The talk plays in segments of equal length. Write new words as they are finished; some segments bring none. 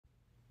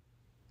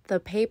The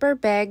Paper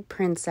Bag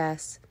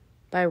Princess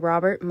by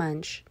Robert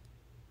Munsch.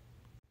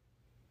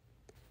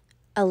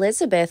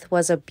 Elizabeth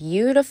was a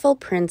beautiful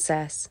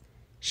princess.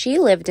 She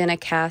lived in a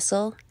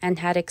castle and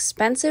had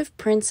expensive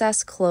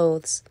princess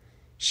clothes.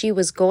 She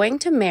was going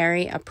to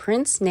marry a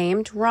prince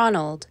named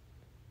Ronald.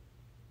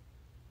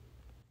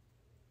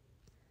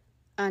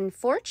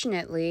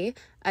 Unfortunately,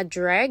 a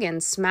dragon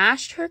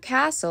smashed her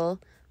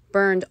castle,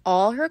 burned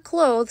all her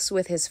clothes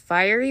with his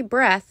fiery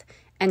breath,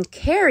 and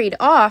carried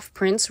off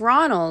Prince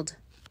Ronald.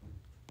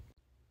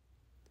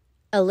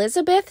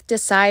 Elizabeth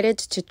decided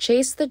to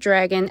chase the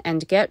dragon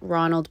and get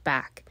Ronald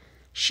back.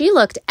 She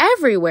looked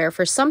everywhere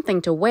for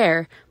something to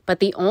wear, but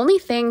the only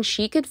thing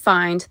she could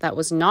find that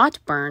was not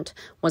burnt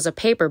was a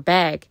paper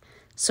bag.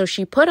 So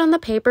she put on the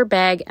paper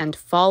bag and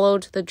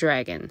followed the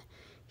dragon.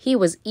 He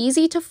was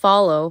easy to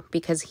follow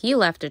because he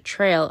left a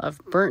trail of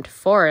burnt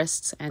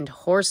forests and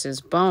horses'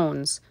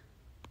 bones.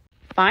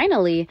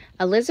 Finally,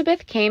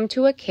 Elizabeth came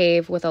to a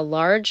cave with a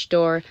large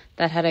door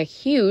that had a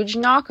huge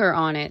knocker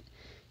on it.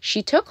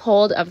 She took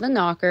hold of the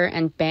knocker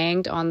and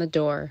banged on the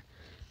door.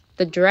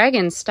 The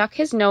dragon stuck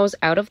his nose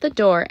out of the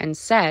door and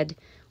said,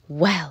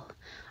 "Well,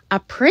 a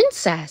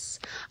princess!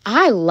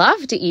 I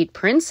love to eat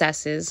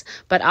princesses,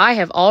 but I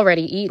have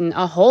already eaten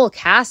a whole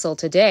castle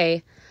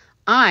today.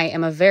 I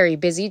am a very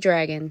busy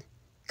dragon.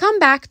 Come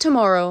back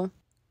tomorrow."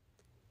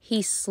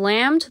 He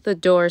slammed the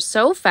door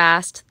so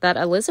fast that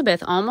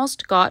Elizabeth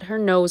almost got her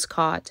nose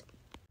caught.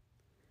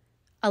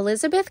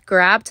 Elizabeth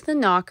grabbed the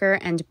knocker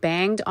and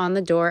banged on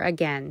the door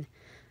again.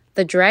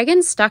 The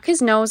dragon stuck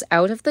his nose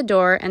out of the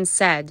door and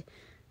said,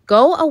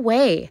 "Go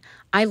away.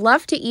 I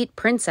love to eat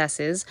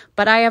princesses,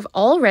 but I have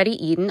already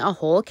eaten a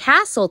whole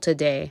castle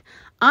today.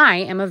 I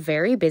am a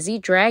very busy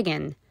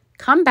dragon.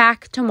 Come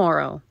back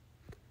tomorrow."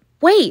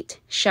 "Wait,"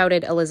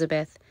 shouted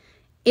Elizabeth.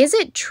 "Is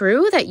it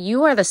true that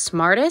you are the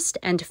smartest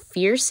and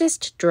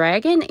fiercest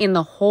dragon in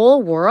the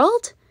whole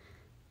world?"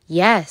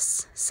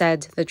 "Yes,"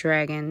 said the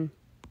dragon.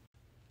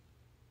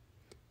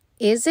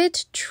 "Is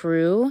it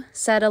true,"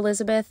 said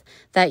Elizabeth,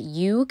 "that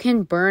you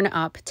can burn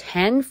up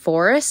 10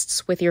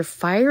 forests with your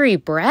fiery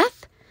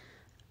breath?"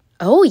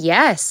 "Oh,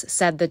 yes,"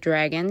 said the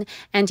dragon,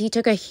 and he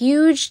took a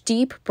huge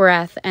deep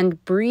breath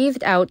and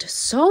breathed out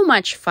so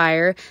much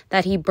fire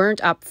that he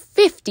burnt up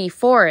 50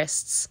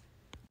 forests.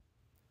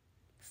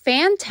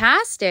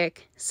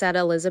 "Fantastic," said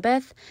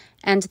Elizabeth,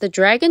 and the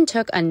dragon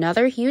took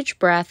another huge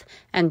breath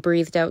and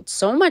breathed out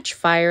so much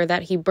fire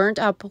that he burnt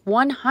up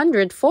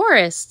 100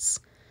 forests.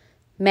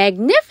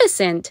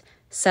 "Magnificent,"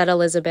 said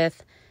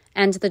Elizabeth,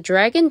 and the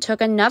dragon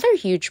took another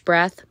huge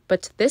breath,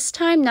 but this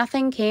time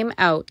nothing came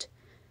out.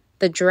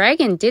 The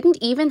dragon didn't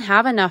even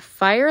have enough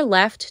fire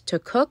left to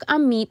cook a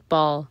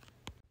meatball.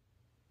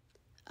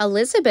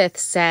 Elizabeth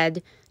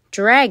said,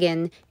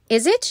 "Dragon,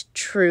 is it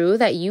true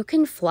that you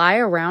can fly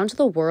around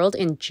the world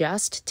in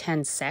just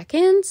 10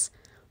 seconds?"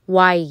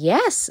 "Why,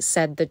 yes,"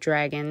 said the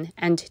dragon,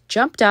 and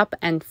jumped up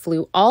and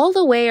flew all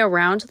the way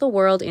around the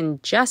world in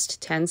just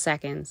 10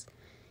 seconds.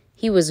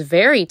 He was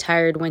very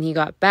tired when he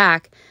got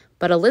back,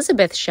 but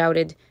Elizabeth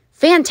shouted,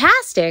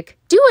 "Fantastic!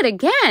 Do it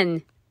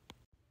again!"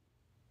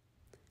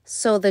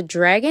 So the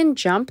dragon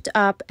jumped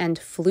up and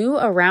flew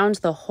around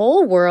the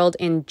whole world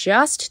in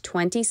just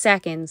 20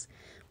 seconds.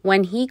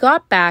 When he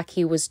got back,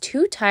 he was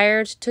too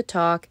tired to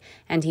talk,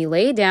 and he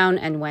lay down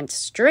and went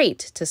straight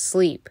to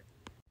sleep.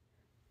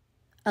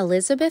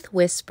 Elizabeth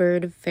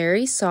whispered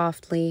very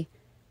softly,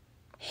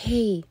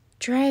 "Hey,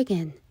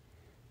 dragon."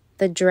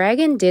 The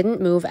dragon didn't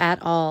move at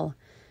all.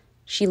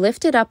 She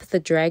lifted up the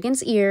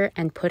dragon's ear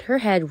and put her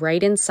head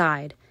right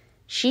inside.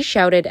 She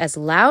shouted as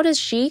loud as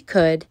she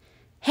could,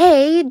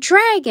 "Hey,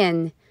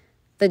 dragon!"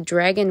 The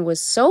dragon was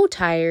so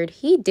tired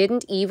he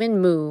didn't even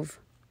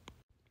move.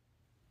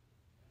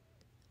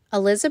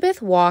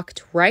 Elizabeth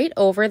walked right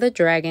over the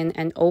dragon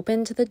and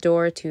opened the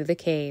door to the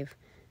cave.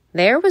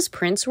 There was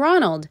Prince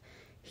Ronald.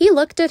 He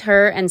looked at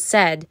her and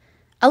said,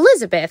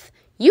 "Elizabeth,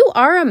 you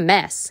are a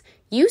mess.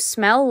 You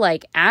smell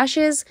like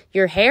ashes,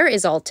 your hair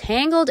is all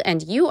tangled,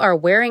 and you are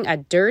wearing a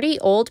dirty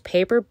old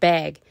paper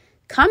bag.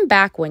 Come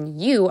back when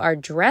you are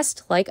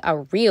dressed like a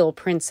real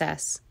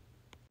princess."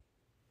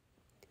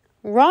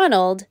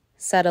 "Ronald,"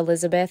 said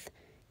Elizabeth,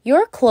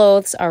 "your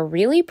clothes are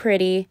really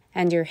pretty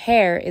and your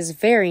hair is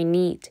very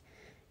neat.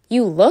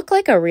 You look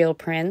like a real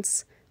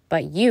prince,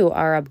 but you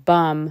are a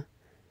bum."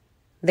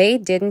 They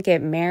didn't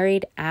get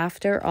married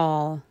after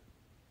all.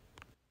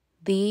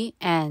 The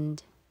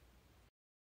end.